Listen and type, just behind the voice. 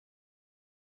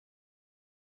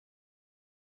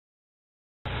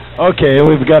Okay,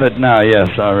 we've got it now. Yes,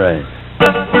 all right.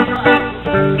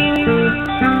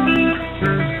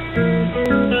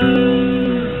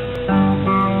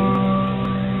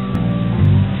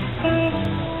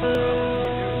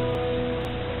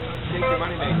 Shake your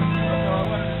money maker. No, I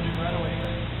wanted to do Runaway.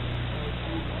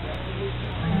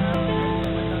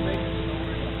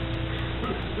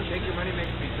 Shake your money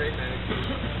maker would be great, man.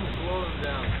 Blow them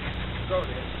down. Go,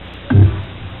 Dan.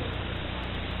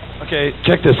 Okay,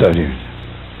 check this out here.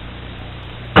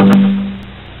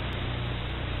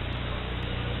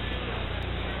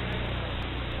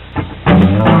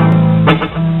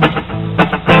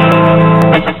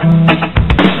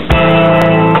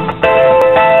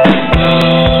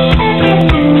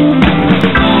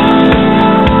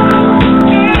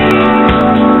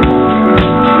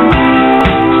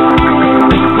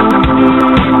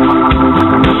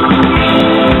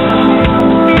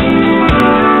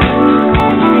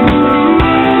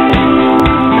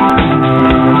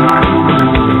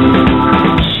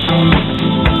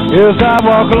 As I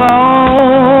walk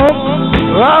along,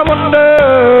 I wonder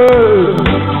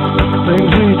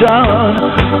things we've done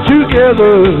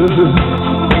together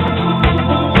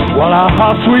while our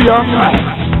hearts were young.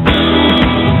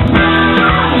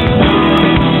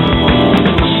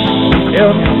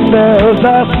 And as I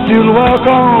still walk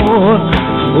on,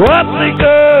 what the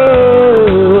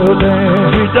good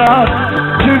things we've done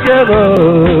together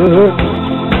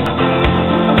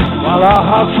while our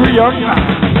hearts were young.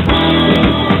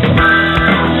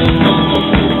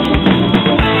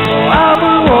 I'm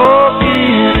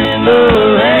walking in the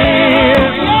rain,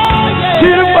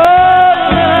 till the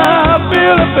morning I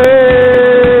feel a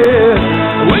bed,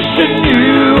 wishing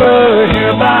you were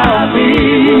here by me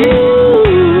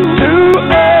to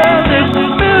end this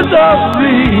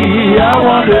misery. I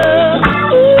wonder,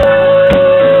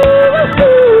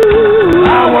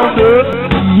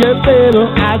 yeah, baby,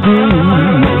 I do.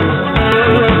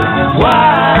 Why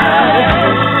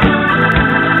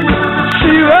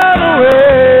she ran away?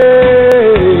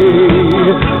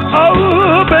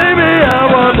 Oh, baby, I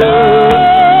wonder.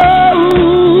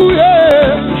 Oh, yeah,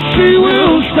 she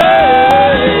will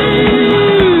stay.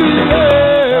 Yeah.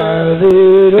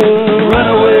 Little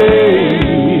runaway,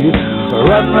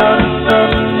 run, run, run,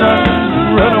 run,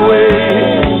 run away.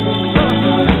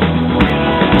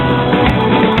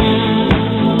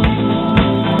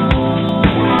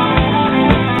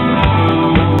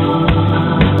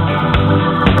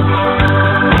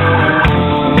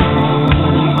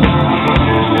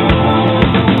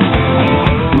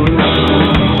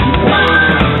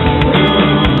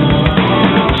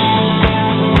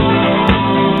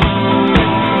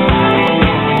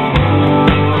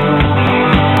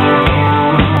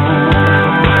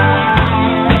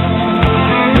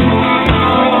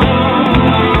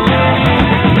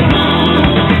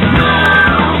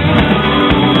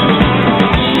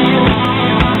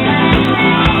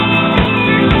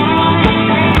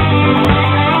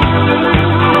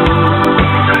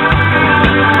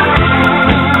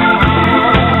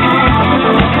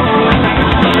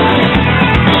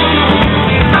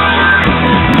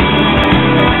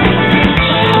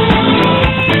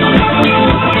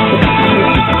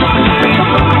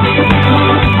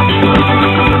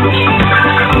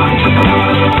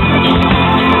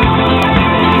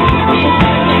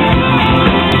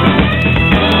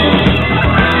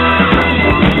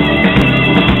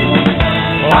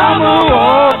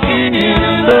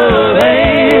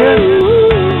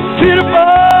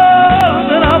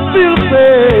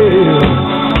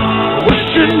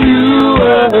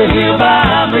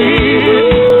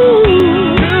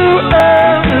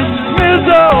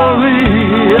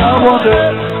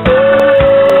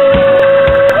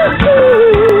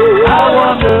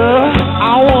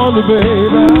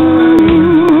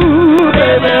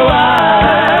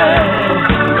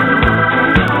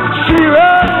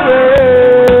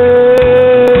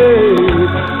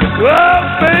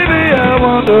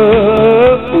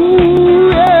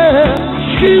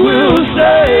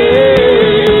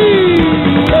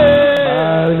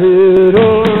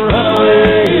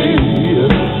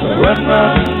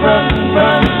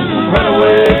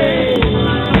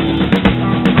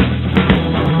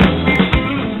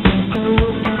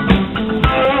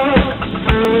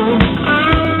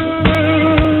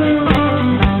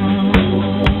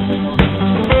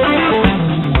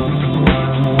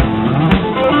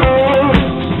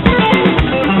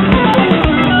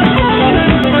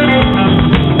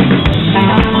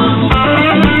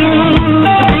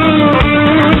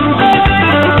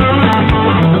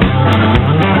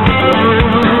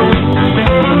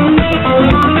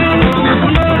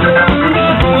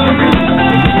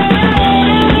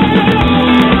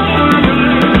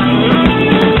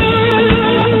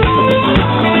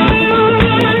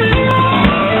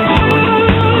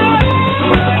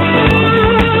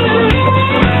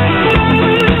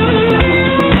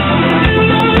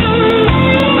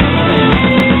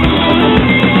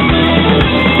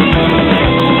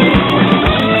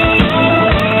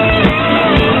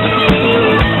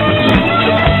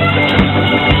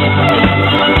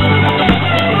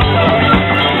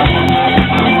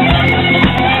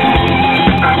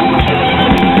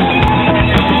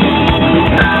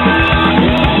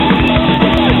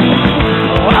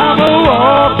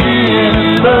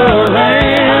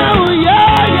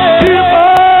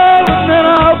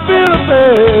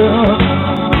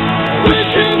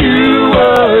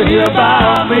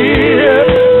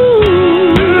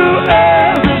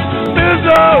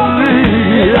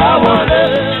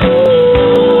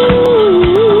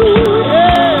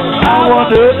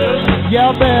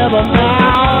 never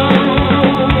now.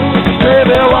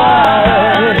 Baby,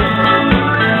 why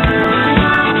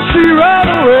she ran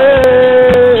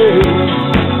away?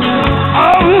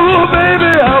 Oh,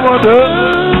 baby, I wonder,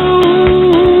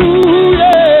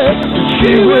 yeah,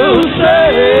 she will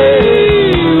say.